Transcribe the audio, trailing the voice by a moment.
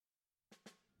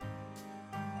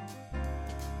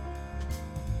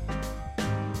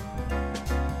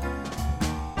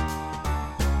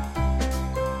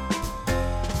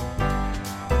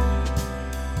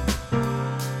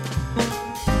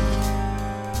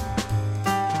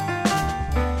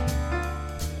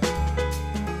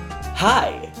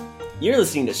Hi! You're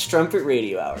listening to Strumpet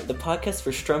Radio Hour, the podcast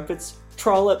for strumpets,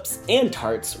 trollops, and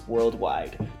tarts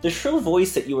worldwide. The shrill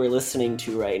voice that you are listening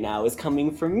to right now is coming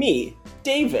from me,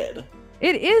 David.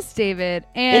 It is David,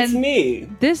 and it's me.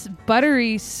 This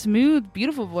buttery, smooth,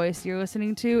 beautiful voice you're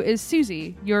listening to is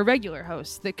Susie, your regular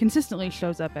host that consistently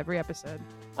shows up every episode.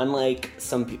 Unlike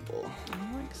some people.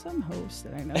 Unlike some hosts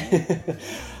that I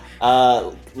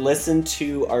know. Listen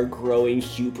to our growing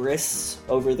hubris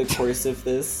over the course of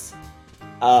this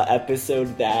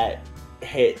episode that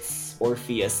hits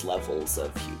Orpheus levels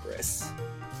of hubris.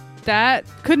 That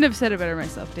couldn't have said it better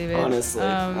myself, David.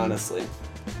 Honestly.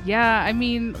 Yeah, I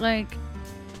mean, like,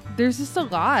 there's just a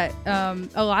lot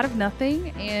of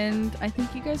nothing, and I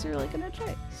think you guys are really gonna enjoy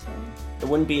it. So it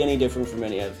wouldn't be any different from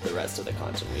any of the rest of the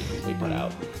content we put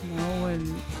out.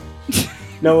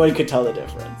 No one could tell the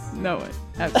difference. No one.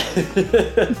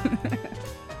 Absolutely.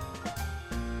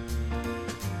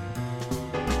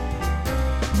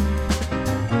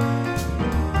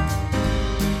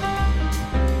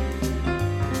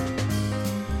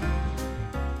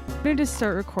 I'm going to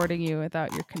start recording you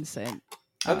without your consent.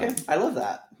 Okay, I love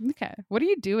that. Okay. What are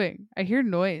you doing? I hear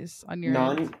noise on your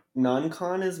end.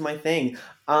 Non-con is my thing.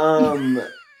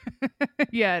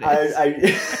 Yeah, it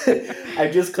is.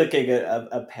 I'm just clicking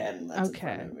a pen that's in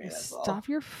front of me. Stop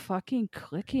your fucking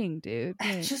clicking, dude.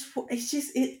 I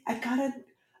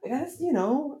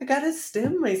gotta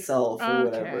stem myself or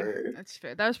whatever. That's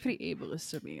fair. That was pretty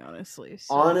ableist of me, honestly.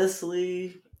 So.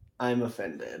 Honestly, I'm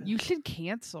offended. You should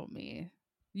cancel me.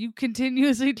 You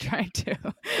continuously try to.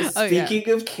 Speaking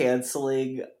of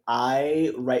canceling,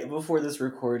 right before this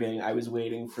recording, I was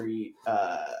waiting for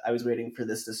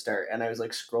this to start, and I was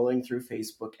like scrolling through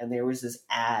Facebook, and there was this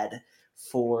ad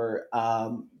for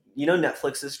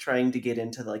Netflix is trying to get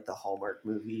into like the Hallmark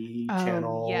movie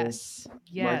channel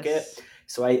market.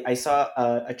 So I saw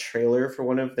a trailer for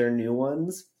one of their new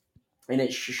ones, and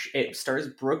it stars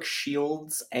Brooke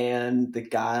Shields and the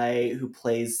guy who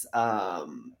plays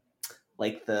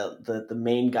like the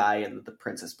main guy in The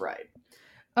Princess Bride.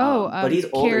 But he's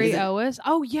older. Carrie Ellis.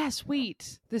 Oh yes,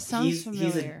 wait. This sounds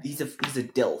familiar. He's a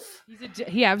DILF.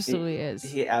 He absolutely is.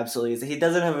 He absolutely is. He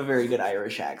doesn't have a very good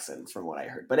Irish accent, from what I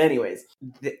heard. But anyways,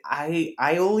 I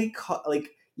only caught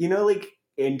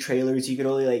in trailers you can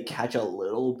only catch a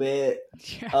little bit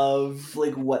of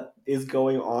what is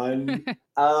going on.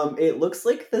 It looks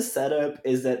like the setup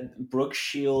is that Brooke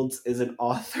Shields is an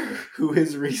author who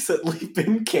has recently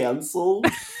been canceled.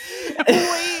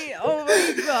 Wait, oh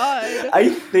my god. I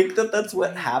think that's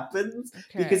what happens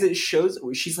because it shows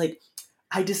she's like,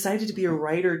 I decided to be a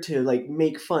writer to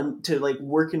make fun, to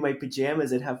work in my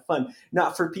pajamas and have fun,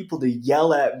 not for people to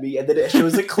yell at me. And then it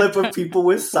shows a clip of people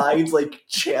with signs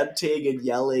chanting and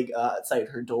yelling outside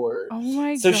her door. Oh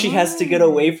my god! So she has to get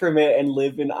away from it and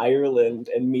live in Ireland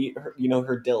and meet her,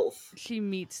 her DILF. She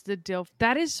meets the DILF.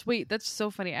 That is sweet. That's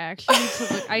so funny. I actually need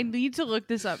to look. I need to look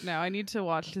this up now. I need to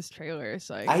watch this trailer.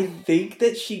 So I think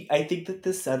that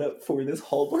the setup for this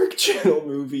Hallmark Channel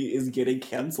movie is getting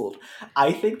canceled.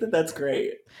 I think that's great.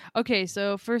 Okay,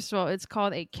 so first of all, it's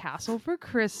called A Castle for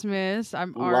Christmas.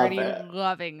 I'm already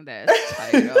loving this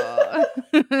title. Oh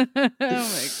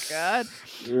my god.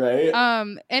 Right?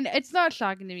 And it's not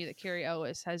shocking to me that Carrie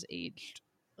Ellis has aged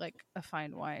like a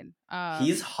fine wine.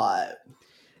 He's hot.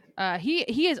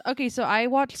 He is. Okay, so I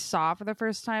watched Saw for the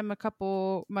first time a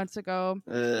couple months ago.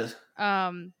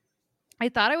 I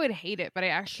thought I would hate it, but I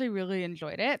actually really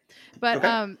enjoyed it. But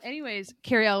anyways,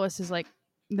 Carrie Ellis is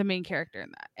the main character in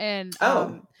that, and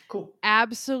cool,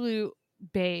 absolute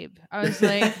babe. I was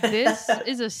like, this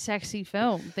is a sexy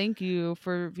film. Thank you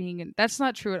for being in. That's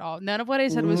not true at all. None of what I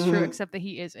said was true except that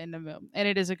he is in the film, and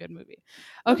it is a good movie.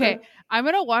 Okay. I'm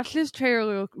gonna watch this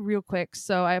trailer real quick,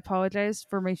 so I apologize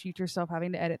for my future self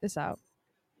having to edit this out.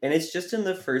 And it's just in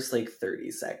the first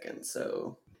 30 seconds,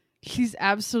 so she's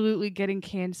absolutely getting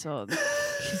canceled.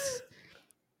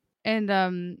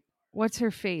 What's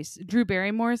her face? Drew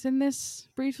Barrymore's in this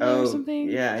briefly or something?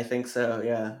 Yeah, I think so,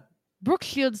 yeah. Brooke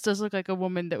Shields does look like a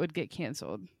woman that would get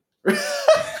canceled.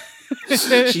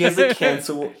 She has a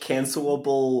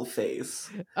cancelable face.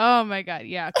 Oh my god,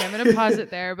 yeah. Okay, I'm gonna pause it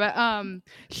there. But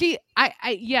she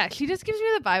just gives me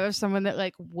the vibe of someone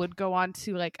that would go on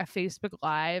to a Facebook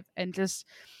Live and just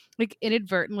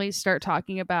inadvertently start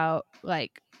talking about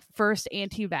first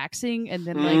anti-vaxxing and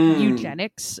then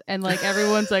eugenics, and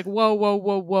everyone's whoa,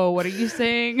 what are you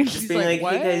saying? And she's being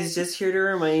what? Hey guys, just here to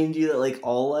remind you that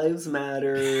all lives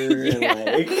matter.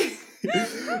 And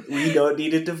we don't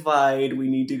need to divide, we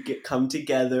need to come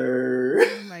together.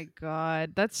 Oh my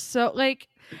god, that's so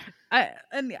I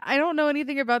don't know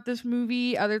anything about this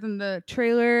movie other than the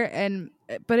trailer, and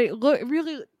but it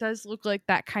really does look like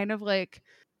that kind of like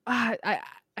I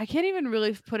can't even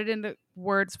really put it into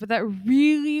words, but that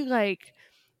really like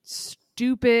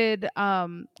stupid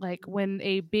like when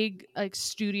a big like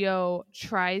studio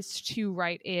tries to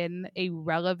write in a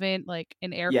relevant like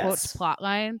in air quotes Yes. plot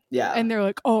line, Yeah. and they're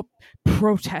like, oh,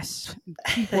 protests,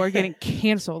 people are getting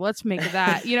canceled, let's make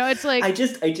that, you know, it's like I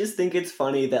just think it's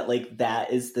funny that like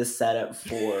that is the setup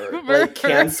for like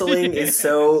canceling is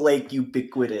so like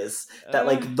ubiquitous that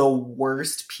like the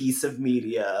worst piece of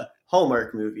media,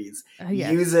 Hallmark movies,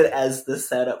 yes. use it as the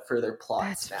setup for their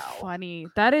plots. That's now funny.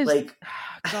 That is like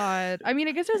God. I mean,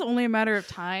 I guess it's only a matter of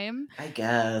time, I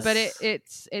guess, but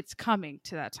it's coming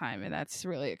to that time, and that's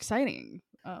really exciting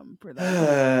for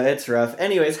them. it's rough.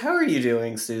 Anyways, how are you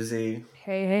doing, Susie?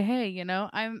 Hey, you know,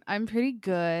 I'm pretty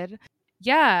good.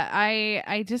 Yeah,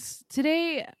 I just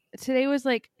today was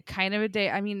like kind of a day.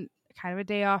 I mean, kind of a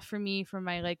day off for me from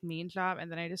my like main job,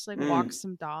 and then I just like walked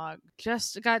some dog.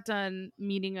 Just got done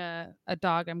meeting a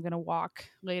dog I'm gonna walk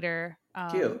later,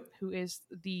 Cute. who is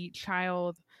the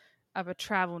child of a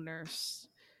travel nurse.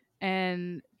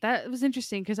 And that was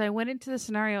interesting because I went into the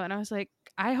scenario and I was like,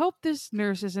 I hope this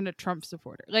nurse isn't a Trump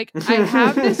supporter. Like, I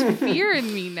have this fear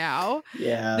in me now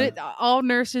that all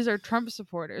nurses are Trump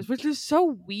supporters, which is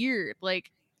so weird.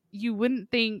 Like, you wouldn't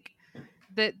think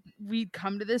that we'd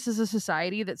come to this as a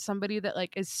society, that somebody that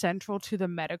like is central to the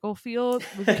medical field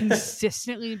would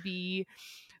consistently be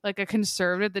like a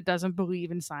conservative that doesn't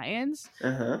believe in science.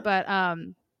 But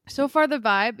so far the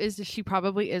vibe is that she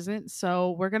probably isn't,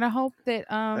 so we're gonna hope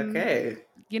that Okay.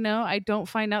 you know, I don't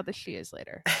find out that she is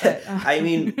later. But, I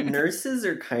mean, nurses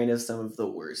are kind of some of the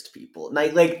worst people.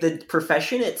 Like the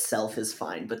profession itself is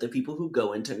fine, but the people who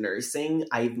go into nursing,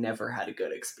 I've never had a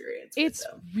good experience with it's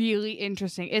them. really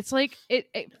interesting. It's like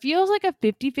it feels like a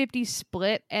 50-50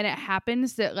 split, and it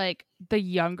happens that like the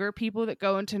younger people that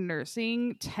go into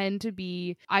nursing tend to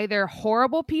be either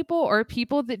horrible people or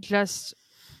people that just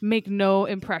make no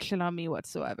impression on me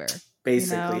whatsoever.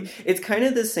 Basically, you know? It's kind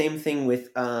of the same thing with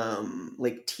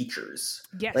like teachers.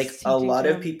 Yes, like a lot too.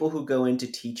 of people who go into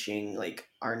teaching like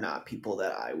are not people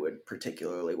that I would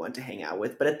particularly want to hang out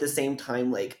with, but at the same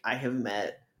time, like I've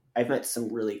met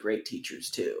some really great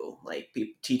teachers too, like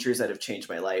teachers that have changed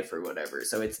my life or whatever.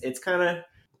 So it's kind of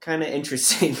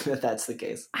interesting that that's the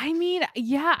case. I mean,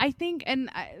 yeah, I think, and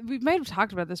we might have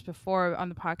talked about this before on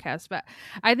the podcast, but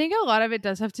I think a lot of it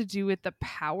does have to do with the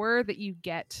power that you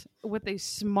get with a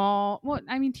small, well,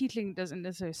 I mean, teaching doesn't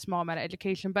necessarily small amount of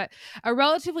education, but a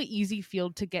relatively easy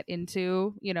field to get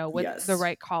into, you know, with the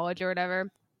right college or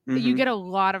whatever. But you get a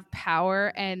lot of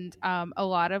power and a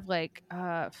lot of like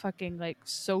fucking like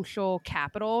social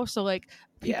capital. So like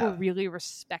people really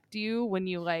respect you when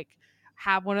you like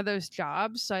have one of those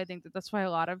jobs. So I think that that's why a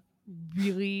lot of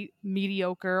really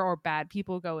mediocre or bad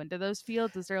people go into those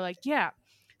fields, is they're like, yeah,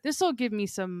 this will give me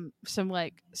some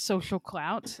like social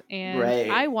clout, and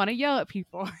I want to yell at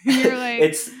people. And you're like,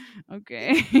 it's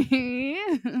okay.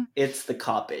 It's the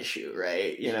cop issue,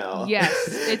 right? You know, yes,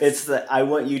 it's the I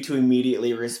want you to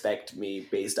immediately respect me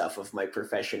based off of my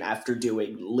profession after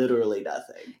doing literally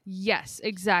nothing. Yes,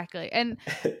 exactly. And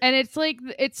it's like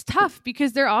it's tough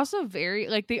because they're also very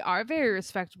like they are very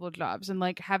respectable jobs, and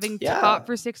like having taught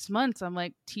for 6 months, I'm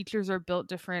like, teachers are built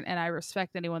different and I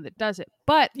respect anyone that does it.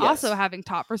 But also having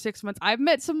taught for 6 months, I've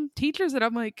met some teachers that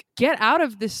I'm like, get out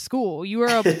of this school. You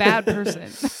are a bad person.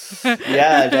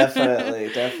 Yeah, definitely.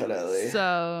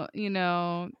 So, you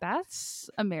know, that's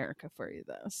America for you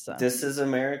though. So this is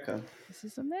America.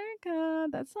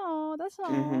 That's all.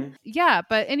 Yeah,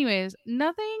 but anyways,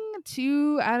 nothing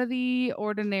too out of the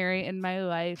ordinary in my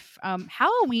life.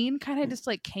 Halloween kind of just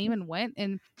like came and went,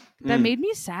 and that made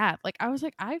me sad. Like I was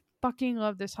like, I fucking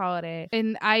love this holiday.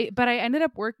 And I ended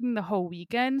up working the whole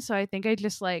weekend, so I think I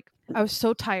just like I was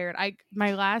so tired. I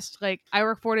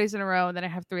work 4 days in a row and then I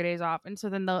have 3 days off. And so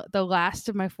then the last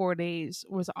of my 4 days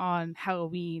was on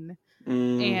Halloween.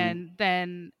 And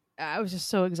then I was just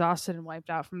so exhausted and wiped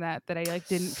out from that I like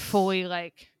didn't fully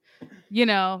like, you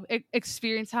know,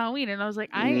 experience Halloween. And I was like,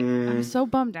 I'm so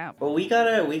bummed out. Well, we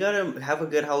gotta have a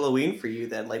good Halloween for you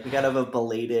then. Like we gotta have a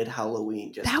belated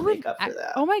Halloween just to make up for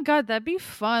that. Oh my god, that'd be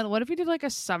fun. What if we did like a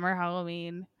summer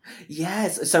Halloween?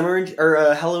 Yes,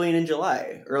 or Halloween in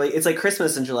July, or like it's like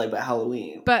Christmas in July, but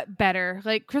Halloween. But better.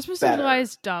 Like Christmas in July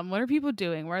is dumb. What are people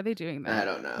doing? Why are they doing that? I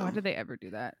don't know. Why do they ever do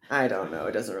that? I don't know.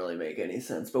 It doesn't really make any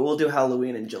sense. But we'll do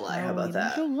Halloween in July. How about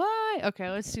that? July.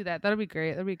 Okay, let's do that. That'll be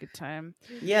great. That'll be a good time.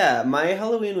 Yeah, my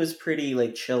Halloween was pretty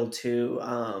like chill too.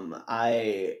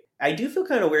 I I do feel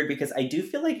kind of weird because I do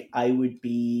feel like I would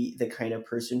be the kind of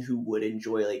person who would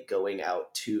enjoy like going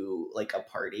out to like a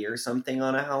party or something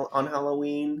on on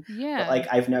Halloween, but Yeah. like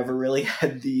I've never really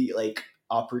had the like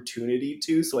opportunity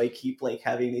to, so I keep like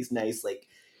having these nice like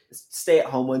stay at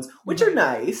home ones, which are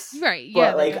nice. Right.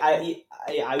 Yeah. But like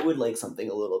I would like something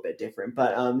a little bit different.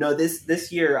 But no,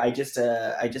 this year I just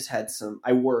had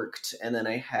I worked and then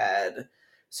I had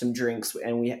some drinks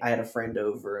and I had a friend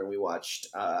over and we watched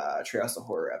Treehouse of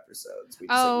Horror episodes. We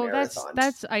just like marathoned.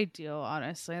 That's ideal,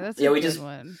 honestly. That's Yeah, a we good just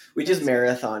one. we just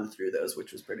marathoned through those,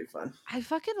 which was pretty fun. I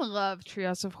fucking love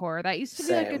Treehouse of Horror. That used to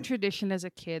be like a Same. tradition as a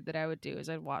kid that I would do, is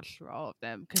I'd watch through all of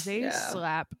them because they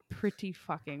slap pretty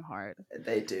fucking hard.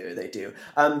 They do.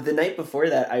 The night before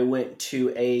that, I went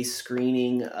to a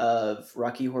screening of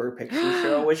Rocky Horror Picture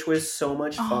Show, which was so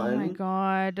much fun. Oh my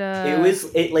god!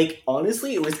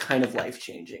 Honestly, it was kind of life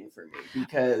changing for me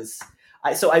because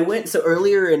I went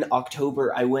earlier in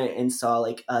October. I went and saw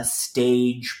like a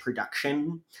stage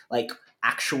production, like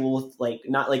actual, like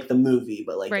not like the movie,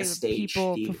 but like a stage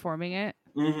people performing it.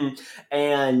 Mm-hmm.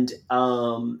 And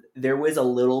there was a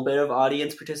little bit of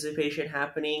audience participation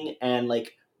happening, and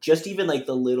like just even like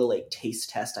the little like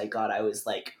taste test I got, I was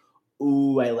like,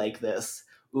 ooh, I like this.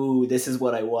 Ooh, this is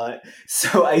what I want.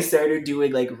 So I started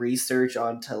doing like research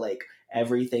onto like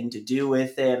everything to do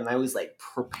with it, and I was like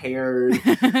prepared.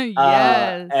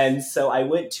 Yes. And so I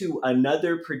went to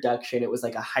another production. It was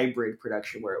like a hybrid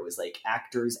production where it was like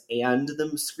actors and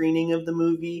the screening of the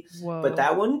movie. Whoa. But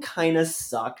that one kind of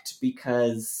sucked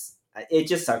because it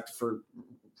just sucked for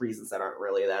reasons that aren't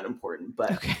really that important.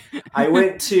 But okay. I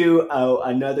went to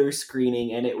another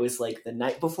screening and it was like the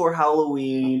night before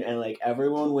Halloween and like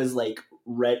everyone was like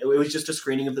it was just a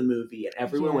screening of the movie and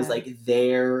everyone was like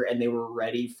there and they were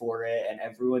ready for it and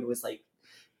everyone was like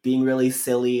being really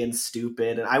silly and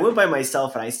stupid. And I went by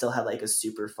myself and I still had like a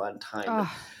super fun time.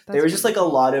 There was just like a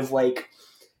lot of like,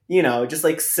 just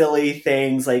like silly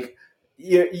things, like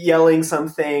yelling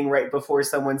something right before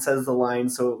someone says the line,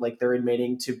 so like they're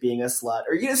admitting to being a slut,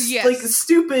 or like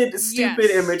stupid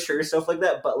immature stuff like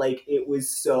that. But like it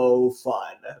was so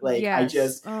fun. Like I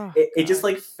just it just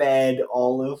like fed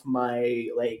all of my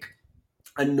like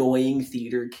annoying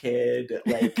theater kid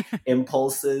like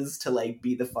impulses to like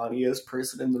be the funniest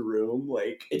person in the room.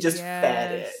 Like it just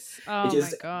fed it. Oh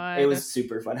my god, it was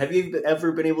super fun. Have you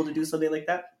ever been able to do something like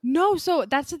that? No. So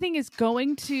that's the thing, is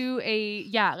going to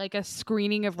like a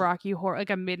screening of Rocky Horror, like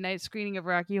a midnight screening of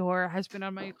Rocky Horror, has been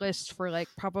on my list for like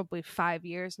probably 5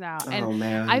 years now. And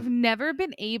man, I've never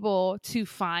been able to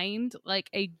find like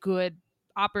a good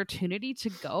opportunity to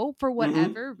go for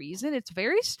whatever reason. It's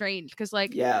very strange because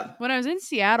like when I was in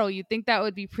Seattle, you'd think that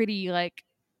would be pretty like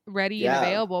ready and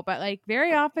available, but like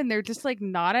very often they're just like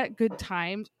not at good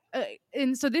times.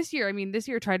 And so this year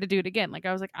I tried to do it again. Like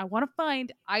I was like, I want to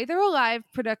find either a live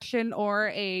production or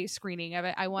a screening of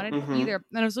it. I wanted either,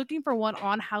 and I was looking for one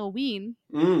on Halloween.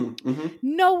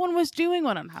 No one was doing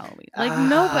one on Halloween, like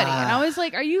nobody. And I was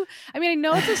like, I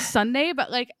know it's a Sunday,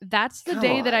 but like that's the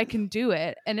day that I can do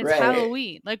it, and it's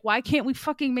Halloween. Like why can't we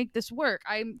fucking make this work?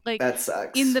 I'm like, that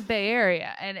sucks. In the Bay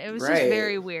Area, and it was just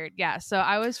very weird. Yeah, so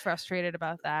I was frustrated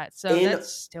about that. So that's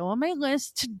still on my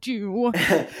list to do.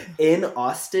 In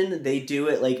Austin, they do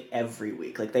it like every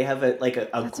week. Like they have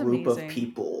a group of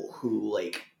people who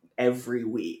like every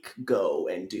week go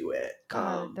and do it.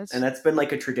 And that's been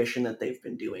like a tradition that they've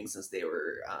been doing since they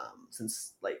were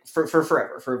since like for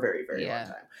forever, for a very, very long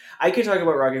time. I could talk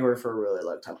about Rocky Horror for a really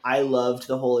long time. I loved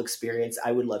the whole experience.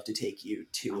 I would love to take you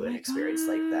to an experience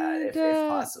like that if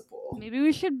possible. Maybe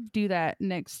we should do that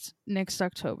next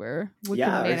October. We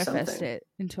can manifest it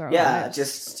into our lives.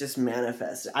 just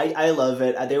manifest it. I love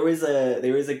it. There was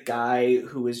a guy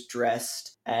who was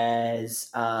dressed as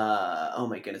oh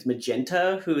my goodness,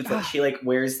 Magenta, who's like, she like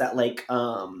wears that like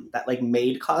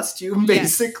maid costume,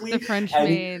 basically. The French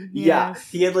maid. He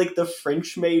had like the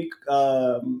French maid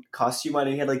costume on,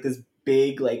 and he had like this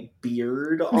big like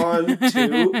beard on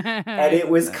too, and it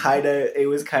was kind of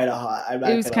hot.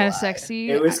 It was kind of sexy.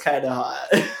 It was kind of hot.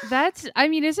 Isn't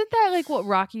that like what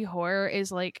Rocky Horror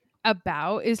is like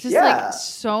about? Is just like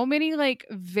so many like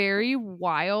very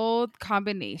wild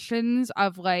combinations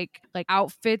of like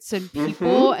outfits and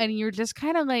people, and you're just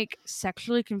kind of like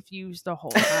sexually confused the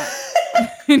whole time.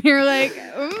 And you're like,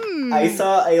 I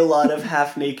saw a lot of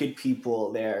half naked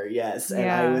people there, and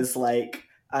I was like,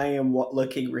 I am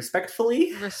looking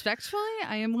respectfully.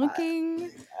 I am looking.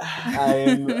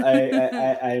 I'm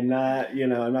not,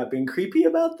 I'm not being creepy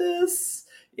about this.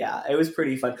 Yeah, it was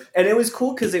pretty fun, and it was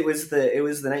cool because it was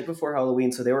the night before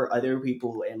Halloween, so there were other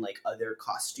people in like other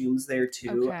costumes there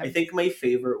too. I think my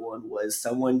favorite one was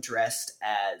someone dressed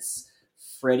as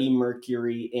Freddie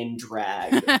Mercury in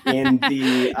drag in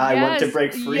the I Want to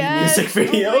Break Free music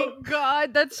video. Oh my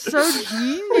god, that's so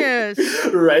genius.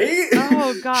 Right?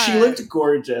 Oh god. She looked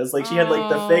gorgeous. Like she had like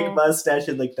the fake mustache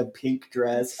and like the pink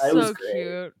dress. So it was great.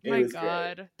 Cute. It my was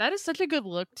god. great. That is such a good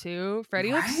look too.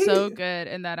 Freddie Right? looks so good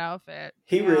in that outfit.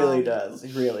 He really does.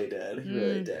 He really did. He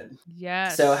really did.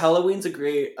 Yes. So Halloween's a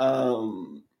great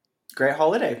great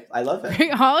holiday. I love it.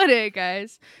 Great holiday,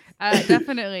 guys.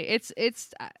 Definitely.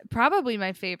 It's probably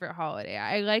my favorite holiday.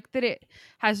 I like that it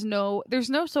has there's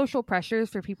no social pressures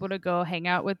for people to go hang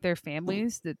out with their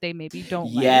families that they maybe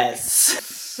don't like. Yes.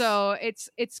 So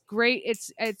it's great.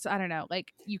 It's I don't know,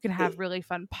 like you can have really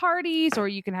fun parties or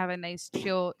you can have a nice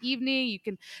chill evening. You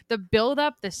can the build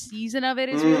up, the season of it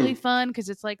is really fun because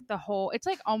it's like it's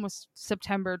like almost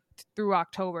September through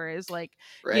October is like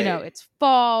you know, it's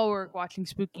fall, we're watching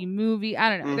spooky movie.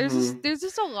 I don't know. There's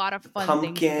just a lot of fun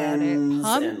things about it. And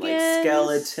like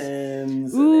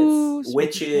skeletons. Ooh, and it's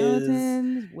witches.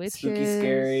 Witches. Spooky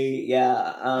scary.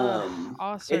 Yeah.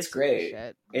 All sorts it's great. Of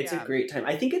shit. It's a great time.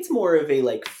 I think it's more of a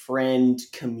like friend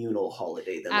communal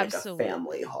holiday than like a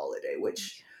family holiday,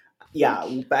 which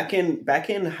back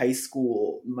in high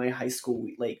school, my high school,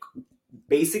 like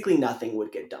basically nothing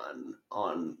would get done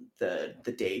on the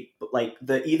day, like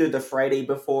either the Friday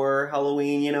before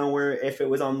Halloween, you know, where if it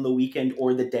was on the weekend,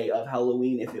 or the day of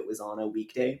Halloween if it was on a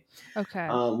weekday. Okay.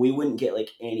 We wouldn't get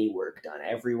like any work done.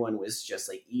 Everyone was just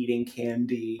like eating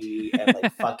candy and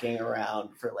like fucking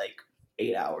around for like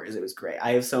 8 hours. It was great.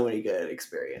 I have so many good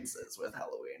experiences with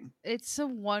Halloween. It's a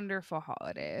wonderful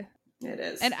holiday. It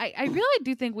is. And I really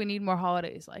do think we need more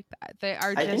holidays like that. They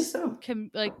are just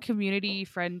like community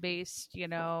friend based, you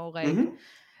know, like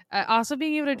also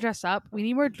being able to dress up. We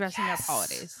need more dressing up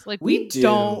holidays. Like we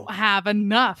don't have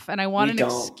enough, and I want an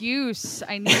excuse.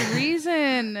 I need a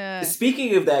reason.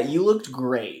 Speaking of that, you looked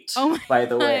great. Oh my by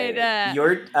the way,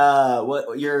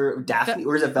 your Daphne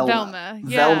or is it Velma? Velma,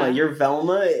 yeah. Velma, your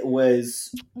Velma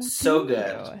was so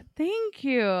good. Thank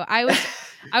you.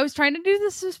 I was trying to do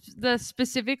the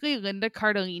specifically Linda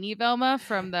Cardellini Velma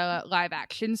from the live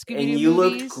action Scooby-Doo movies. And you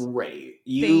movies. Looked great.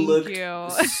 You looked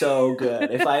so good.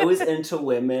 If I was into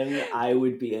women, I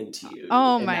would be into you.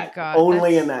 Oh my god.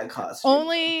 Only in that costume.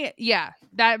 Only, yeah,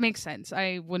 that makes sense.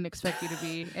 I wouldn't expect you to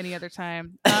be any other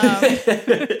time. But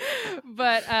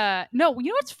no, you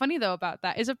know what's funny though about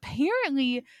that is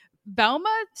apparently Velma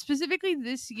specifically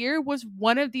this year was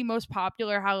one of the most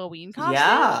popular Halloween costumes.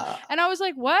 Yeah. And I was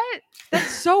like, what? That's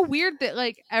so weird that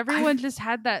like everyone just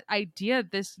had that idea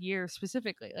this year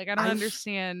specifically. Like I don't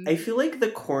understand. I feel like the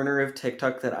corner of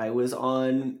TikTok that I was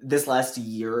on this last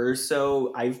year or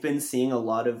so, I've been seeing a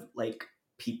lot of like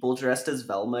people dressed as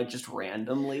Velma just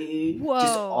randomly. Whoa.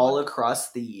 Just all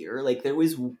across the year. Like there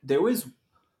was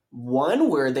one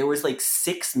where there was like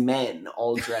 6 men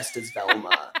all dressed as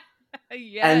Velma.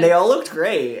 Yes. And they all looked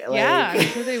great. Like, yeah, I'm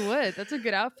sure they would. That's a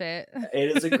good outfit.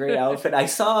 It is a great outfit.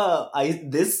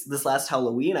 This last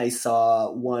Halloween I saw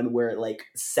one where like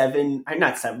 7,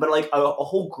 not 7, but like a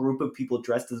whole group of people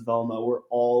dressed as Velma were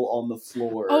all on the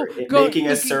floor making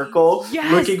a circle,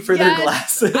 looking for their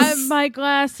glasses. My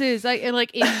glasses, like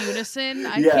in unison.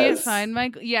 I can't find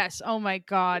my. Yes. Oh my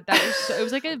god, that was. It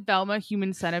was like a Velma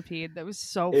human centipede. That was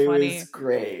so funny. It was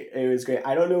great. It was great.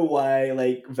 I don't know why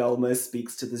like Velma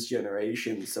speaks to this generation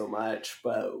so much,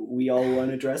 but we all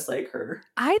want to dress like her.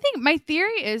 I think my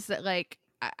theory is that like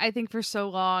I think for so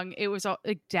long it was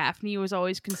like Daphne was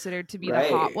always considered to be the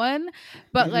hot one,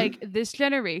 but like this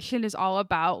generation is all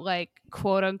about like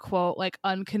quote unquote like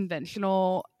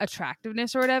unconventional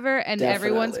attractiveness or whatever, and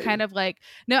everyone's kind of like,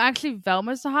 no, actually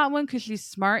Velma's the hot one because she's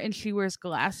smart and she wears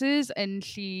glasses and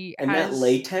she has that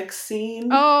latex scene.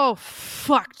 Oh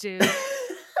fuck, dude.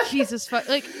 Jesus fuck!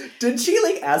 Like, did she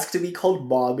like ask to be called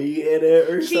mommy in it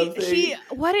or something?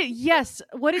 What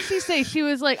did she say? She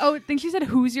was like, oh, I think she said,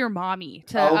 "Who's your mommy?"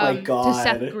 To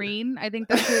Seth Green. I think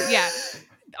that's who. Yeah.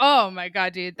 Oh my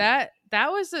god, dude, that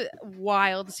was a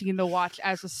wild scene to watch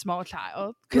as a small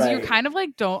child because you kind of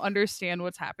like don't understand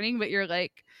what's happening, but you're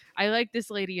like, I like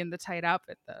this lady in the tight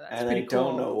outfit though. That's pretty cool.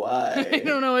 Don't know why. I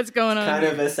don't know what's going on. Kind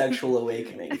of a sexual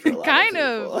awakening for a lot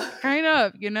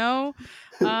of people. You know.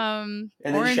 And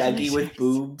then Shaggy with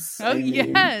boobs. Oh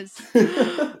yes.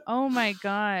 Oh my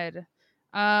god.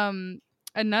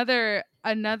 Another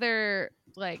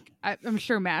like I'm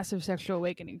sure massive sexual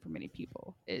awakening for many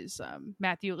people is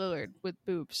Matthew Lillard with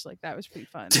boobs. Like that was pretty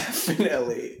fun.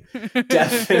 Definitely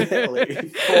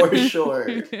for sure.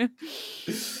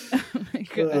 Oh my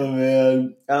god. Oh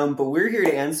man. But we're here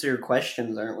to answer your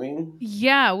questions, aren't we?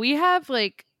 Yeah, we have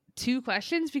like 2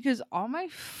 questions because all my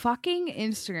fucking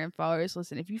Instagram followers,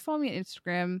 listen, if you follow me on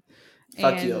Instagram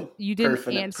Fuck and you. didn't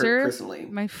answer Personally.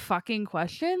 my fucking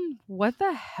question, what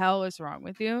the hell is wrong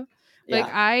with you? Yeah.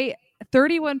 Like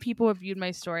 31 people have viewed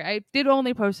my story. I did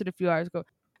only post it a few hours ago.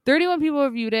 31 people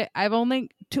have viewed it.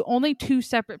 Only 2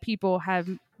 separate people have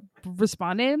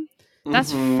responded.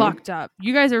 That's fucked up.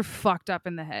 You guys are fucked up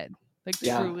in the head. Like,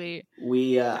 truly.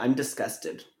 I'm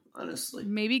disgusted, honestly.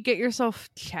 Maybe get yourself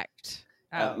checked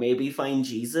out. Maybe find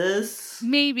Jesus.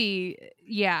 Maybe,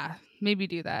 yeah. Maybe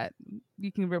do that.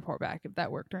 You can report back if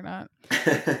that worked or not.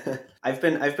 I've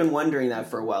been wondering that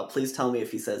for a while. Please tell me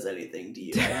if he says anything to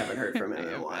you. I haven't heard from him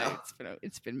in a while.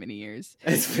 It's been many years.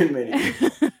 It's been many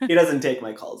years. He doesn't take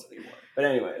my calls anymore. But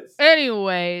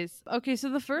anyways. Okay, so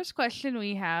the first question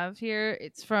we have here,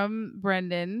 it's from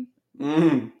Brendan.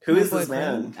 Who is this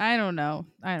man? I don't know.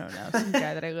 Some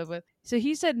guy that I live with. So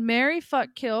he said, marry, fuck,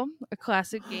 kill, a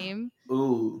classic game.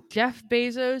 Ooh. Jeff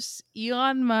Bezos,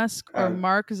 Elon Musk, or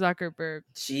Mark Zuckerberg.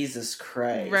 Jesus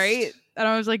Christ. Right? And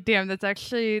I was like, damn, that's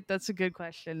a good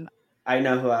question. I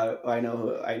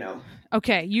know.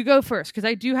 Okay, you go first, because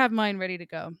I do have mine ready to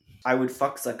go. I would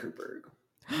fuck Zuckerberg.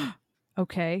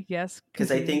 Okay, yes.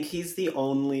 Because I think he's the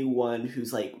only one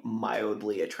who's like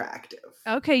mildly attractive.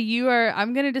 Okay,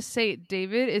 I'm going to just say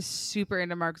David is super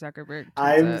into Mark Zuckerberg.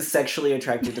 I'm sexually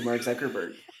attracted to Mark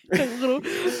Zuckerberg.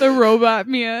 the robot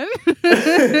man.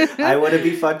 I want to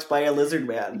be fucked by a lizard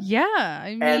man. Yeah,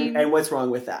 I mean. And what's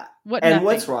wrong with that?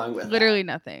 What's wrong with Literally that?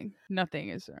 nothing. Nothing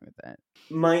is wrong with that.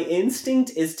 My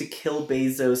instinct is to kill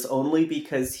Bezos only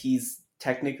because he's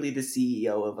technically the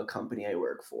CEO of a company I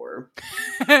work for.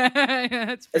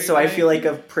 So I feel like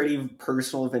a pretty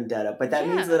personal vendetta, but that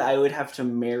means that I would have to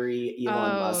marry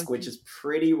Elon Musk, which is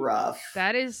pretty rough.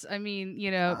 That is, I mean,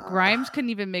 Grimes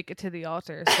couldn't even make it to the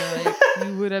altar, so like,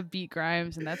 you would have beat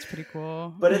Grimes, and that's pretty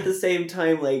cool. But at the same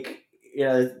time, like,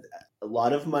 a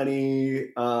lot of money.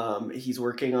 He's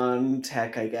working on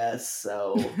tech, I guess.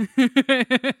 So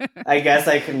I guess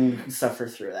I can suffer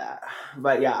through that.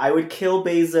 But yeah, I would kill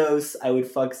Bezos. I would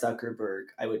fuck Zuckerberg.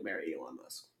 I would marry Elon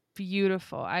Musk.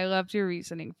 Beautiful. I loved your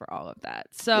reasoning for all of that.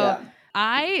 So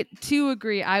I too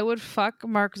agree. I would fuck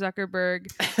Mark Zuckerberg.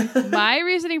 My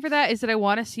reasoning for that is that I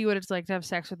want to see what it's like to have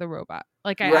sex with a robot.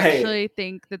 Like, I actually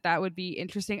think that would be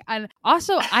interesting. And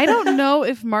also, I don't know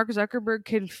if Mark Zuckerberg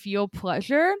can feel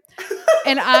pleasure.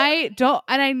 And I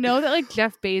know that like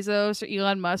Jeff Bezos or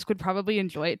Elon Musk would probably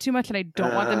enjoy it too much, and I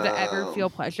don't want them to ever feel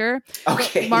pleasure.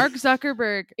 Okay. But Mark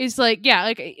Zuckerberg is like,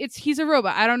 he's a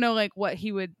robot. I don't know like what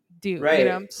he would do.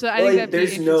 Right. So I think that'd be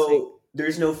interesting.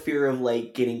 There's no fear of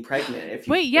like getting pregnant if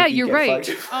you. Wait, yeah, you're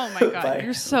right. Oh my god,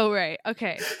 you're so right.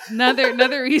 Okay,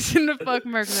 another reason to fuck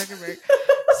Mark Zuckerberg.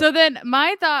 So then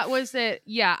my thought was that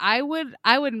I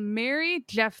would marry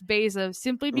Jeff Bezos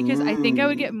simply because I think I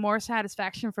would get more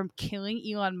satisfaction from killing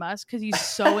Elon Musk because he's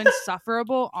so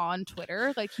insufferable on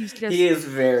Twitter. Like he is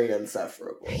very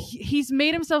insufferable. He's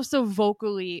made himself so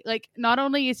vocally, like not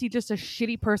only is he just a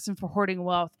shitty person for hoarding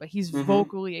wealth, but he's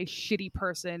vocally a shitty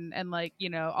person, and like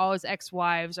all his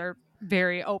ex-wives are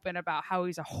very open about how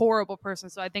he's a horrible person.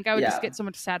 So I think I would just get so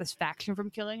much satisfaction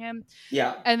from killing him.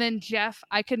 Yeah. And then Jeff,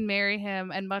 I could marry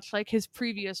him, and much like his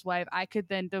previous wife, I could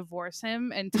then divorce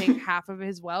him and take half of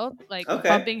his wealth, like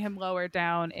bumping him lower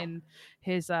down in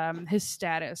his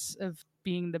status of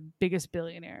being the biggest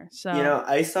billionaire. So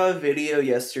I saw a video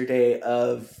yesterday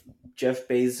of Jeff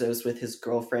Bezos with his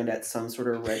girlfriend at some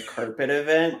sort of red carpet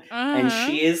event, and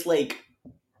she is like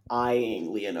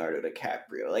eyeing Leonardo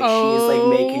DiCaprio. Like she's like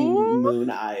making moon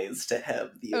eyes to him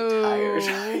the entire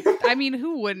time. I mean,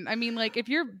 who wouldn't? I mean, like if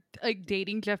you're like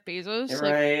dating Jeff Bezos,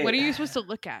 like what are you supposed to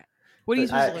look at? What are you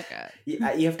supposed to look at?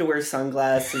 You have to wear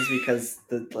sunglasses because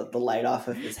the light off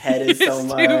of his head is so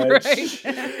much. Right.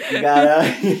 You gotta,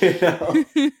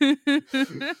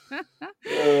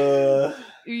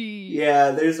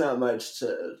 yeah, there's not much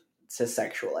to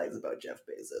sexualize about Jeff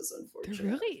Bezos, unfortunately.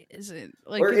 There really isn't.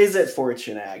 Like, or is it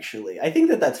fortunate, actually? I think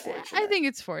that's fortunate. I think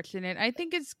it's fortunate. I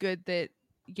think it's good that,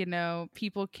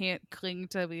 people can't cling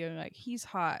to being like, he's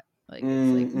hot. Like,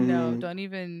 it's like, no, don't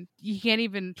even, he can't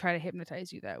even try to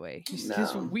hypnotize you that way. He's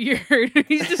just weird.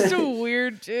 He's just a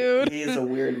weird dude. He is a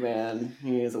weird man.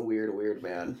 He is a weird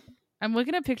man. I'm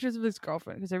looking at pictures of his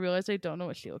girlfriend because I realized I don't know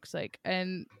what she looks like.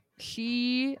 And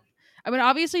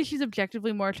obviously she's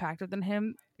objectively more attractive than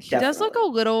him. She does look a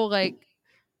little like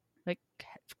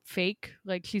fake.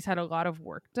 Like she's had a lot of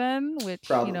work done, which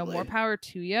Probably. more power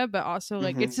to you. But also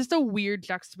like it's just a weird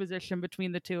juxtaposition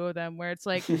between the two of them, where it's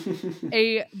like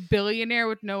a billionaire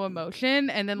with no emotion,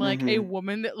 and then like a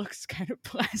woman that looks kind of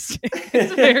plastic.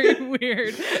 It's very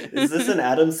weird. Is this an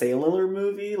Adam Sandler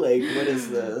movie? Like, what is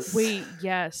this? Wait,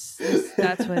 yes,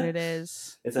 that's what it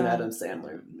is. It's an Adam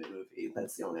Sandler movie.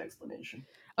 That's the only explanation.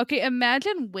 Okay,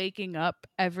 imagine waking up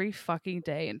every fucking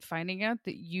day and finding out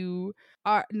that you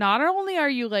are not only are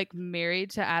you like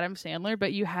married to Adam Sandler,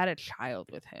 but you had a child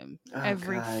with him.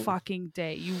 Every fucking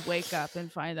day you wake up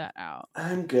and find that out.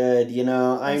 I'm good,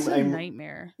 That's a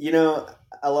nightmare.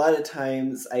 A lot of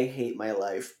times I hate my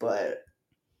life, but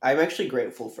I'm actually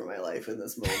grateful for my life in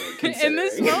this moment. In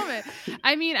this moment.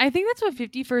 I mean, I think that's what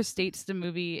 50 First Dates, the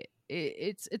movie,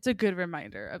 it's a good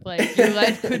reminder of like your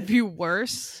life could be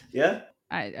worse. Yeah.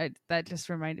 I that just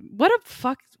reminded me. What a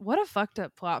fucked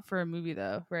up plot for a movie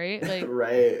though, right? Like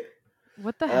right.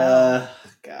 What the hell?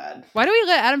 God. Why do we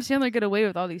let Adam Sandler get away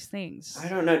with all these things? I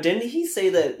don't know. Didn't he say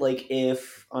that like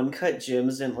if Uncut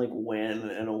Gems didn't like win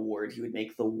an award, he would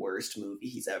make the worst movie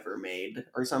he's ever made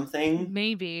or something?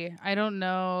 Maybe. I don't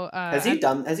know. Has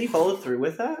he followed through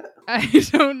with that? I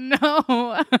don't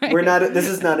know. This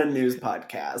is not a news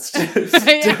podcast.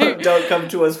 Don't come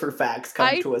to us for facts.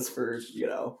 Come to us for,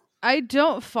 I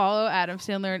don't follow Adam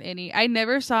Sandler in any. I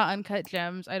never saw Uncut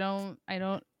Gems. I don't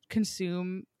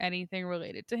consume anything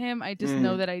related to him. I just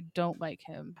know that I don't like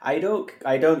him. I don't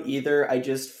either. I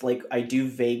just like I do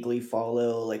vaguely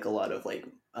follow like a lot of like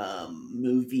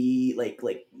movie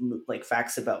like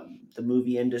facts about the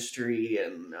movie industry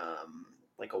and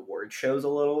like award shows a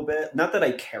little bit. Not that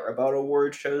I care about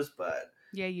award shows, but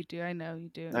yeah, you do. I know you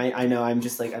do. I know. I'm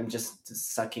just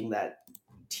sucking that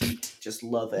teat. Just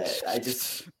love it. I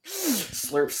just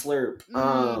slurp.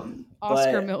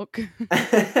 Oscar milk.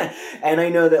 And I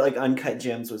know that like Uncut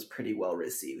Gems was pretty well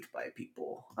received by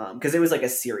people because it was like a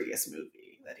serious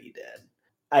movie that he did.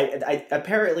 I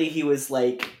apparently he was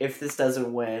like, if this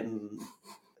doesn't win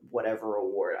whatever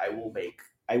award,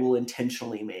 I will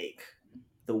intentionally make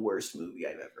the worst movie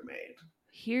I've ever made.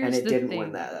 And it didn't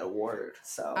win that award.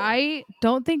 So I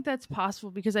don't think that's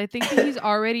possible because I think that he's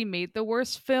already made the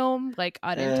worst film, like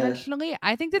unintentionally.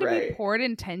 I think that if he poured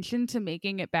intention to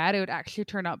making it bad, it would actually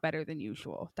turn out better than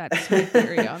usual. That's my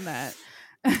theory on that.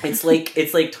 It's like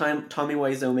Tommy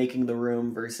Wiseau making The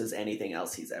Room versus anything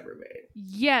else he's ever made.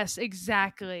 Yes,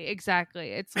 exactly.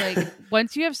 It's like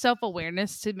once you have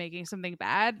self-awareness to making something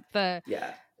bad,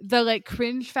 the like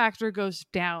cringe factor goes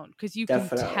down because you can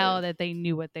tell that they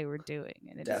knew what they were doing,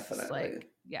 and it's like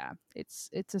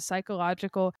it's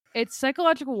psychological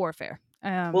warfare.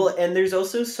 Well, and there's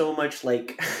also so much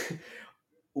like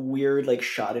weird like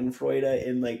Schadenfreude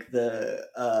in like the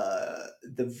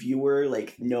viewer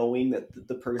like knowing that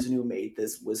the person who made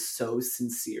this was so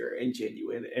sincere and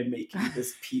genuine and making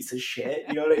this piece of shit.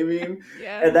 You know what I mean?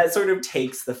 Yeah. And that sort of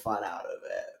takes the fun out of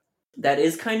it. That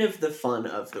is kind of the fun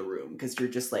of The Room, because you're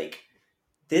just like,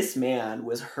 this man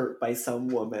was hurt by some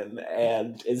woman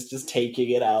and is just taking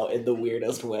it out in the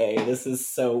weirdest way. This is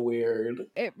so weird.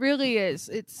 It really is.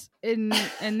 And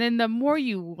then the more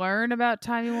you learn about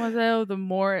Tommy Wiseau, the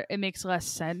more it makes less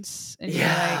sense. And you're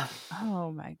like,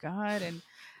 oh my God. And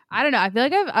I don't know. I feel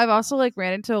like I've also like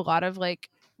ran into a lot of like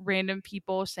random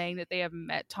people saying that they have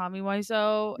met Tommy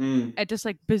Wiseau at just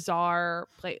like bizarre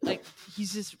like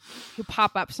he'll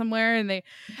pop up somewhere and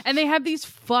they have these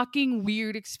fucking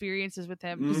weird experiences with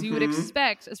him, because you would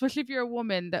expect, especially if you're a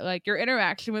woman, that like your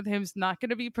interaction with him is not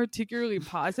going to be particularly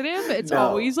positive. It's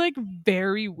always like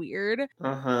very weird,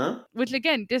 which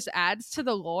again just adds to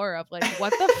the lore of like,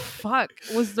 what the fuck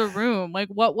was The Room, like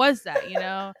what was that,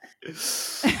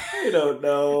 I don't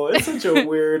know. It's such a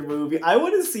weird movie. I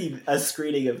want to see a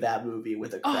screening of that movie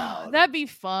with a crowd. Oh, that'd be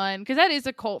fun, because that is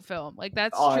a cult film. Like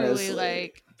that's honestly truly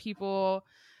like people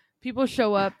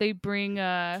show up, they bring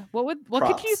what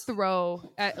could you throw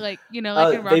at like in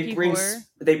Rocky Horror?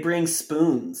 They bring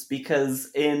spoons, because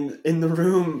in The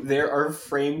Room there are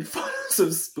framed photos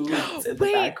of spoons in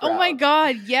the background. Oh my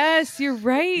God, yes, you're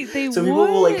right. People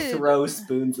will like throw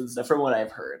spoons and stuff, from what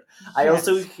I've heard. Yes. I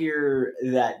also hear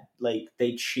that like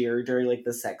they cheer during like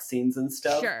the sex scenes and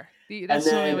stuff. Sure. That's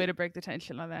the only way to break the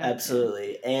tension on that.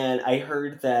 Absolutely. Yeah. And I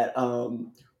heard that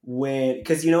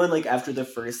because in like after the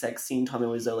first sex scene, Tommy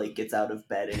Wiseau like gets out of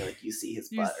bed and like you see his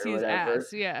butt or whatever. His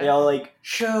ass, yeah. They all like,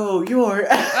 show your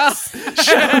ass,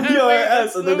 show your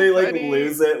ass, and then they like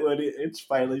lose it when it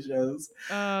finally shows.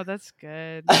 Oh, that's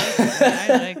good. I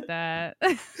like that.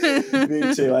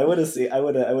 Me too. I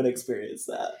would experience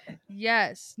that.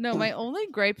 Yes. No, my only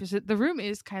gripe is that The Room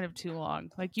is kind of too long.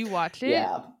 Like you watch it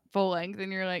full length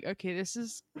and you're like, okay, this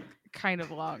is kind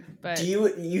of long, but do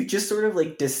you just sort of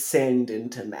like descend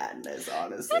into madness,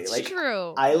 honestly? that's Like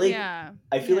true. I feel like Yeah.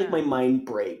 my mind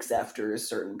breaks after a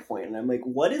certain point, and I'm like,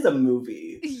 what is a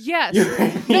movie? Yes. You know what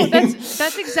I No, mean?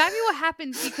 that's exactly what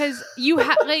happens, because you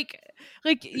have like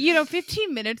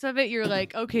 15 minutes of it, you're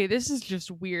like, okay, this is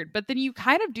just weird. But then you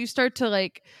kind of do start to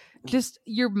like, just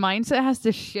your mindset has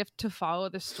to shift to follow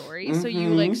the story. So you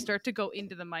like Mhm. start to go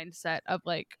into the mindset of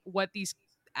like what these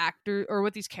actors or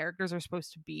what these characters are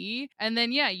supposed to be. And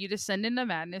then you descend into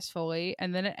madness fully,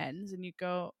 and then it ends and you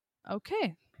go,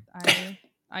 okay,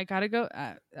 I gotta go.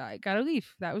 I gotta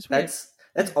leave. That was weird.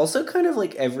 That's also kind of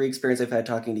like every experience I've had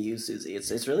talking to you, Susie.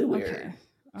 It's really Okay.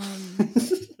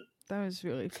 weird. That was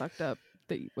really fucked up,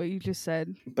 what you just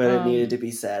said. But it needed to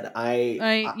be said.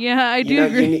 I you do know,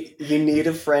 agree. you need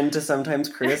a friend to sometimes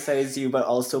criticize you, but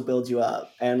also build you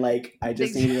up. And like, I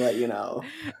just need to let you know.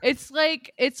 It's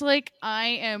like I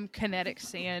am kinetic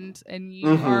sand and you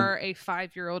Mm-hmm. are a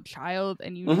 5-year-old child,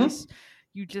 and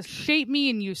you just shape me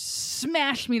and you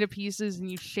smash me to pieces and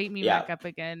you shape me back up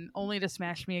again, only to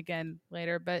smash me again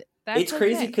later. But that's It's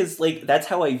crazy because like that's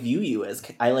how I view you, as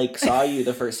I like saw you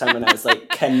the first time and I was like,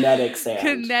 kinetic sand.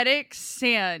 Kinetic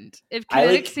sand. If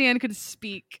kinetic sand could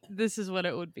speak, this is what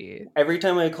it would be. Every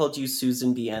time I called you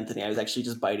Susan B. Anthony, I was actually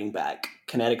just biting back.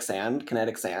 Kinetic sand,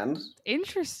 kinetic sand.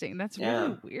 Interesting. That's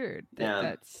really weird.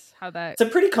 That's how that. It's a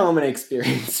pretty common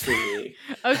experience for me.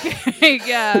 Okay.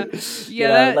 Yeah.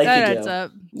 Yeah. That adds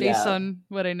up based on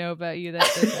what I know about you. That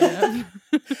does add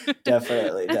up.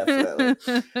 Definitely.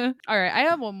 All right. I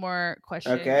have one more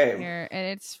question here, and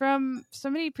it's from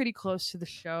somebody pretty close to the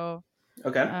show.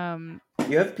 Okay.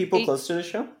 You have people close to the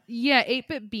show? Yeah,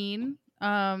 8-Bit Bean.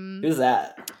 Who's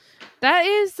that? That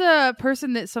is the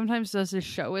person that sometimes does this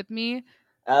show with me.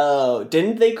 Oh,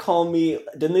 didn't they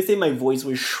say my voice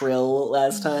was shrill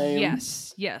last time?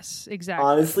 Yes, exactly.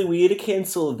 Honestly, we need to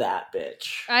cancel that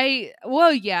bitch. I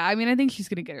think she's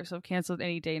gonna get herself canceled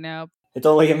any day now. It's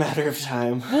only a matter of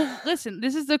time. Well, listen,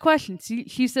 this is the question.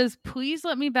 She says, please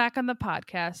let me back on the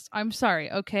podcast. I'm sorry,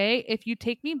 okay? If you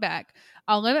take me back,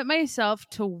 I'll limit myself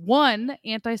to 1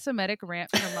 anti-Semitic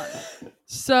rant per month.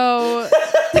 So...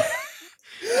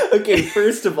 Okay,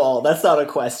 first of all, that's not a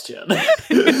question. So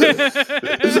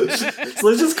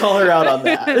let's just call her out on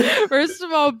that. First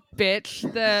of all, bitch,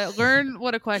 learn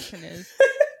what a question is.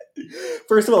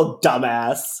 First of all,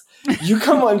 dumbass. You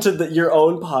come onto your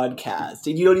own podcast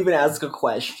and you don't even ask a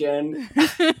question.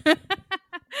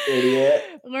 Idiot.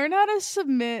 Learn how to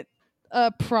submit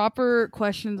proper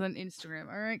questions on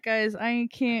Instagram. All right, guys, I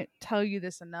can't tell you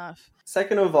this enough.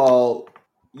 Second of all,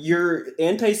 your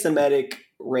anti-Semitic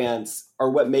rants are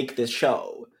what make this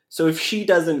show. So if she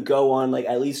doesn't go on like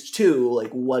at least 2,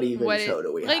 like what show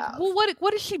do we have? Well,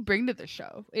 what does she bring to the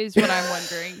show is what I'm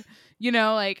wondering. You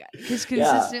know, like, because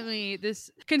consistently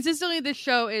this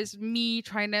show is me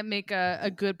trying to make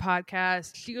a good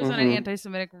podcast. She goes on an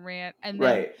anti-Semitic rant, and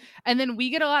then we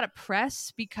get a lot of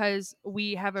press because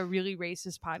we have a really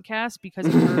racist podcast because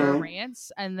of her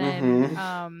rants, and then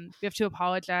we have to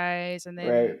apologize, and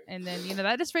then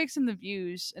that just breaks in the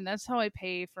views, and that's how I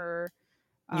pay for.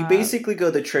 You basically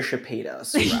go the Trisha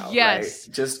Paytas route, yes,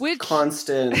 right? Just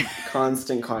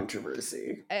constant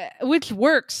controversy. Which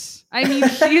works. I mean,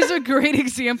 she's a great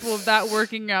example of that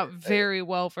working out very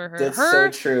well for her. That's so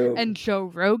true. And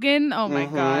Joe Rogan. Oh my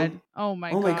god. Oh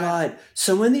my god.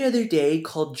 Someone the other day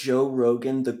called Joe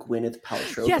Rogan the Gwyneth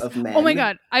Paltrow of men. Oh my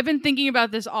god. I've been thinking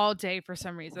about this all day for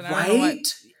some reason. I don't know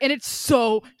what. And it's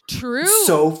so true.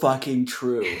 So fucking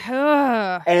true.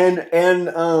 and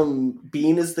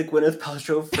Bean is the Gwyneth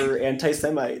Paltrow for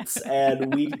anti-Semites,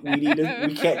 and we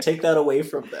can't take that away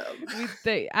from them.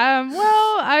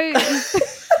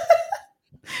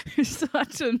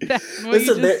 Listen,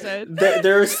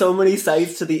 there are so many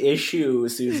sides to the issue,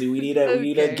 Susie. We need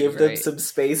to give them some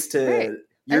space to.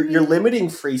 You're limiting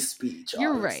free speech.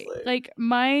 You're honestly. right. Like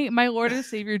my Lord and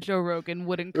Savior Joe Rogan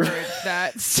would encourage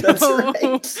that. So That's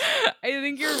right. I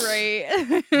think you're right.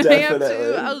 Definitely. They have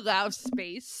to allow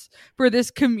space for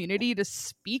this community to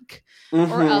speak,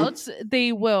 or else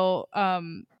they will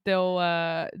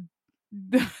they'll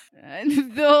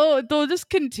just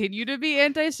continue to be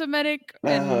anti-Semitic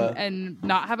and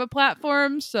not have a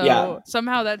platform. So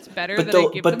somehow that's better. But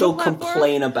they'll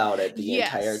complain about it the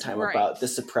entire time about the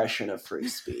suppression of free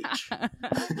speech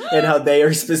and how they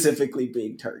are specifically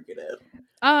being targeted.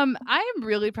 I am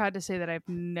really proud to say that I've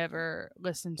never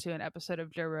listened to an episode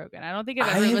of Joe Rogan. I don't think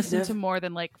I've ever listened to more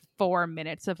than like 4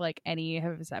 minutes of like any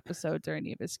of his episodes or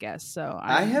any of his guests. So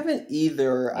I haven't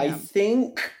either. Yeah.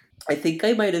 I think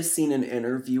I might have seen an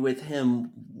interview with him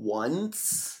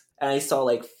once, and I saw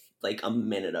like like a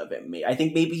minute of it. I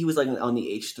think maybe he was like on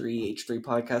the H3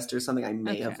 podcast or something. I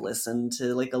may have listened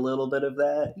to like a little bit of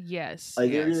that. Yes.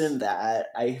 Other than that,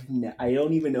 I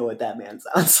don't even know what that man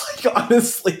sounds like,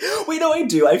 honestly. Wait, no, I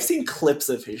do. I've seen clips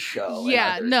of his show.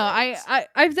 Yeah, no,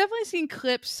 I've definitely seen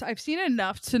clips. I've seen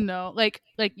enough to know, like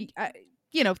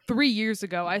 3 years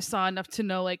ago, I saw enough to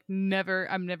know, like,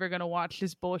 I'm never gonna watch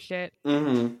this bullshit.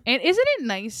 Mm-hmm. And isn't it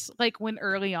nice, like, when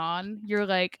early on you're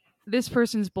like, this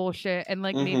person's bullshit, and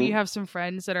like maybe you have some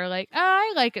friends that are like,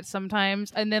 I like it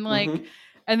sometimes, and then like.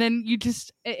 And then you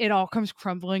just, it all comes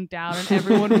crumbling down and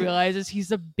everyone realizes he's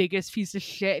the biggest piece of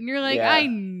shit. And you're like, I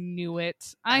knew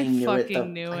it. I knew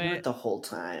it the whole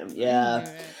time. Yeah.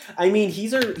 I mean,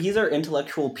 he's our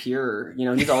intellectual peer. You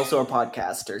know, he's also a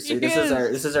podcaster. So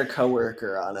this is our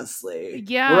coworker, honestly.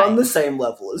 Yeah. We're on the same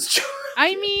level as Joe Rogan.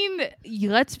 I mean,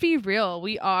 let's be real.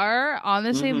 We are on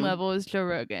the same level as Joe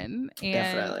Rogan. And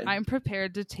definitely. I'm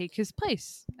prepared to take his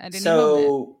place at any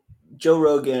moment. Joe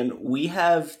Rogan, we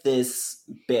have this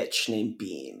bitch named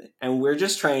Bean, and we're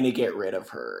just trying to get rid of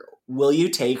her. Will you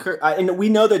take her? And we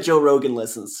know that Joe Rogan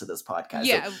listens to this podcast.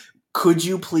 Yeah. So could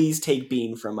you please take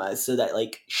Bean from us so that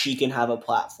like she can have a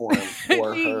platform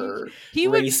for her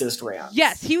racist rants?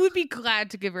 Yes, he would be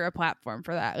glad to give her a platform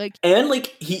for that. Like, and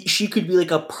like she could be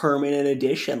like a permanent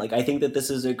addition. Like, I think that this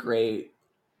is a great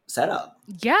setup.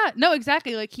 Yeah, no,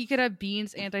 exactly. Like, he could have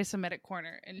Bean's anti-Semitic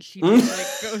corner, and she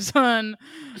just like goes on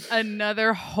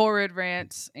another horrid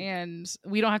rant, and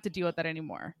we don't have to deal with that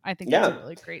anymore. I think that's a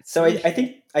really great solution. So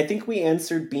I think we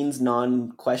answered Bean's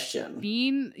non-question.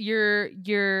 Bean,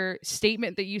 your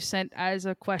statement that you sent as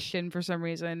a question for some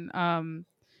reason,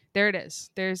 there it is.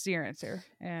 There's your answer.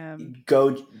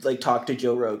 Go like talk to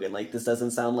Joe Rogan. Like, this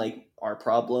doesn't sound like our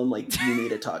problem. Like, you need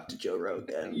to talk to Joe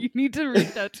Rogan. You need to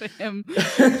reach out to him.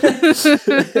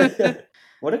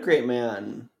 What a great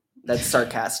man. That's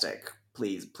sarcastic.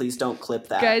 Please don't clip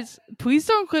that. Guys, please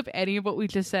don't clip any of what we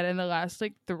just said in the last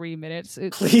like 3 minutes.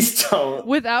 Please don't.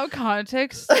 Without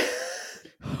context.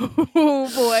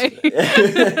 Oh boy.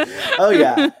 Oh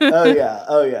yeah.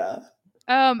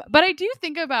 But I do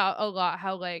think about a lot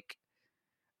how like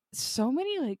so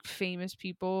many like famous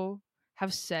people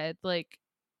have said like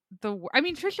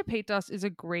Trisha Paytas is a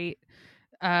great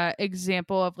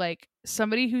example of like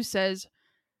somebody who says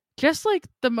just like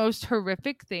the most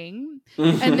horrific thing,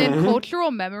 and then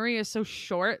cultural memory is so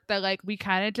short that like we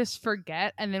kind of just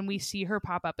forget, and then we see her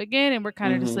pop up again and we're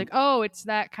kind of just like, oh, it's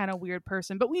that kind of weird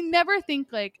person, but we never think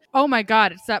like, oh my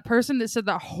god, it's that person that said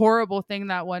that horrible thing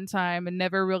that one time and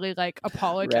never really like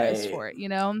apologized for it, you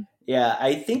know? Yeah,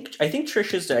 I think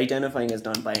Trisha's identifying as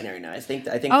non-binary now. I think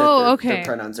that their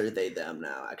pronouns are they them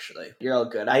now. Actually, you're all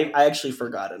good. I actually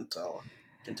forgot until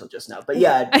just now, but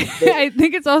yeah, I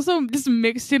think it's also just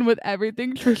mixed in with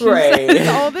everything Trisha says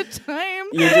all the time.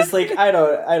 You're just like, I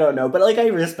don't know, but like I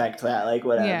respect that, like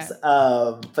what else.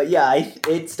 But yeah,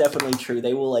 it's definitely true.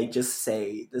 They will like just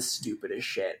say the stupidest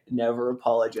shit, never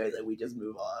apologize, and we just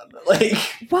move on. Like,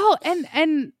 well,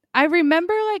 and I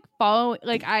remember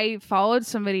like I followed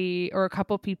somebody or a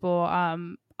couple people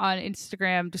on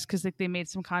Instagram just because like they made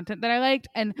some content that I liked,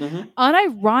 and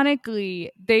unironically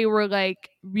they were like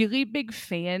really big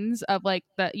fans of like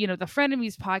the the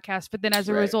Frenemies podcast, but then as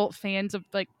a result fans of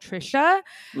like Trisha,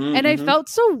 and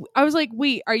I was like,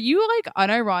 wait, are you like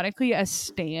unironically a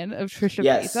stan of Trisha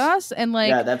Paytas? And like,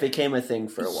 yeah, that became a thing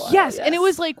for a while. Yes, and it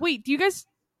was like, wait, do you guys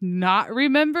not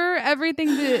remember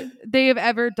everything that they have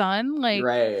ever done? Like,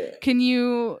 can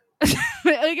you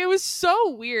like, it was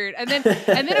so weird. And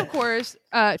then of course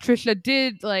Trisha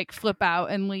did like flip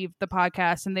out and leave the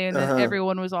podcast, and then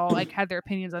everyone was all like had their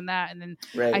opinions on that, and then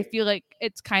I feel like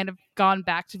it's kind of gone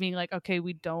back to being like, okay,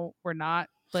 we're not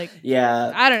like,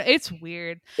 I don't know, it's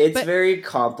weird, it's very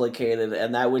complicated,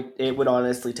 and it would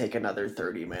honestly take another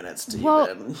 30 minutes to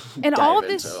even and dive all of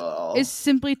into this all. Is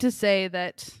simply to say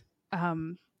that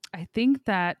I think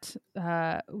that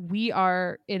we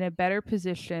are in a better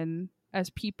position as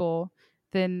people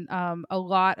than a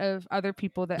lot of other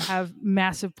people that have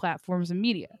massive platforms and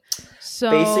media. So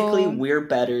basically, we're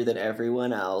better than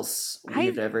everyone else.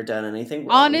 We've never done anything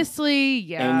wrong. Honestly,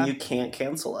 yeah. And you can't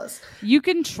cancel us. You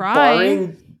can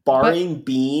try. Barring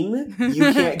Bean,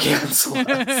 you can't cancel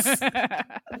us.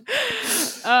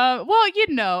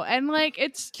 Well, and like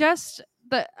it's just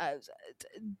the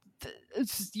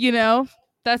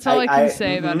that's all I can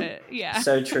say about it. Yeah.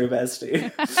 So true,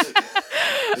 bestie.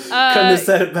 Couldn't have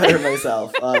said it better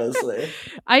myself, honestly.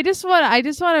 I just want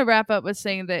to wrap up with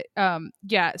saying that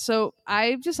so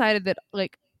I've decided that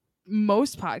like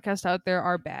most podcasts out there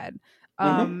are bad.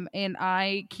 And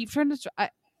I keep trying to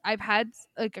I've had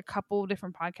like a couple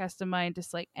different podcasts of mine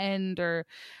just like end or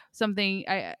something.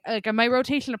 I like my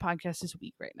rotation of podcasts is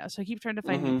weak right now, so I keep trying to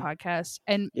find new podcasts,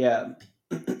 and Yeah.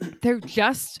 they're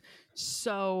just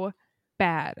so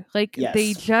bad. Like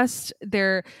they Yes. just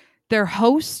their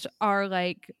hosts are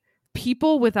like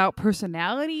people without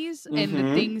personalities, and the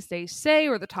things they say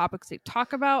or the topics they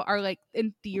talk about are like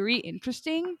in theory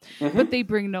interesting, but they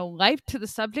bring no life to the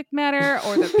subject matter,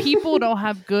 or the people don't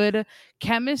have good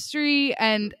chemistry,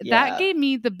 and that gave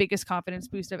me the biggest confidence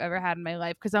boost I've ever had in my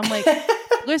life, because I'm like,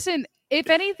 listen, if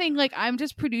anything, like I'm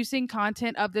just producing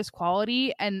content of this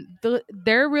quality, and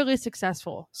they're really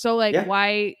successful, so like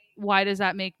why does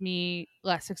that make me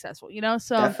less successful, you know?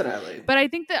 So definitely. But I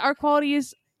think that our quality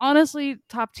is honestly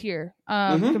top tier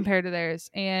compared to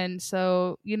theirs, and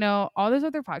so, you know, all those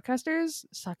other podcasters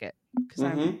suck it, because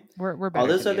we're better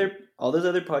all those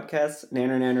other podcasts,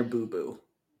 nanner boo boo.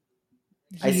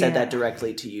 I said that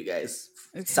directly to you guys.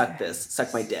 Okay.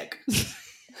 Suck my dick.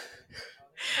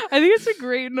 I think it's a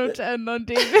great note to end on,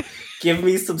 David. Give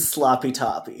me some sloppy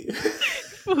toppy.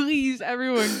 Please,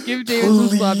 everyone, give David some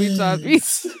sloppy toppy.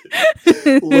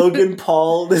 Logan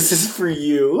Paul, this is for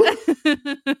you.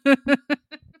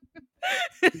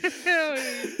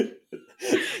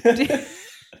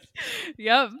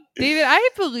 Yep, David, I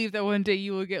believe that one day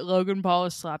you will get Logan Paul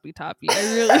a sloppy toppy.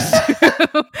 I really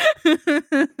do.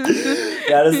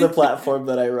 That is the platform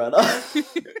that I run on.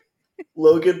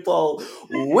 Logan Paul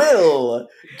will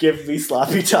give me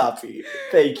sloppy toppy.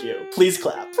 Thank you. Please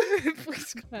clap.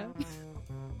 Please clap.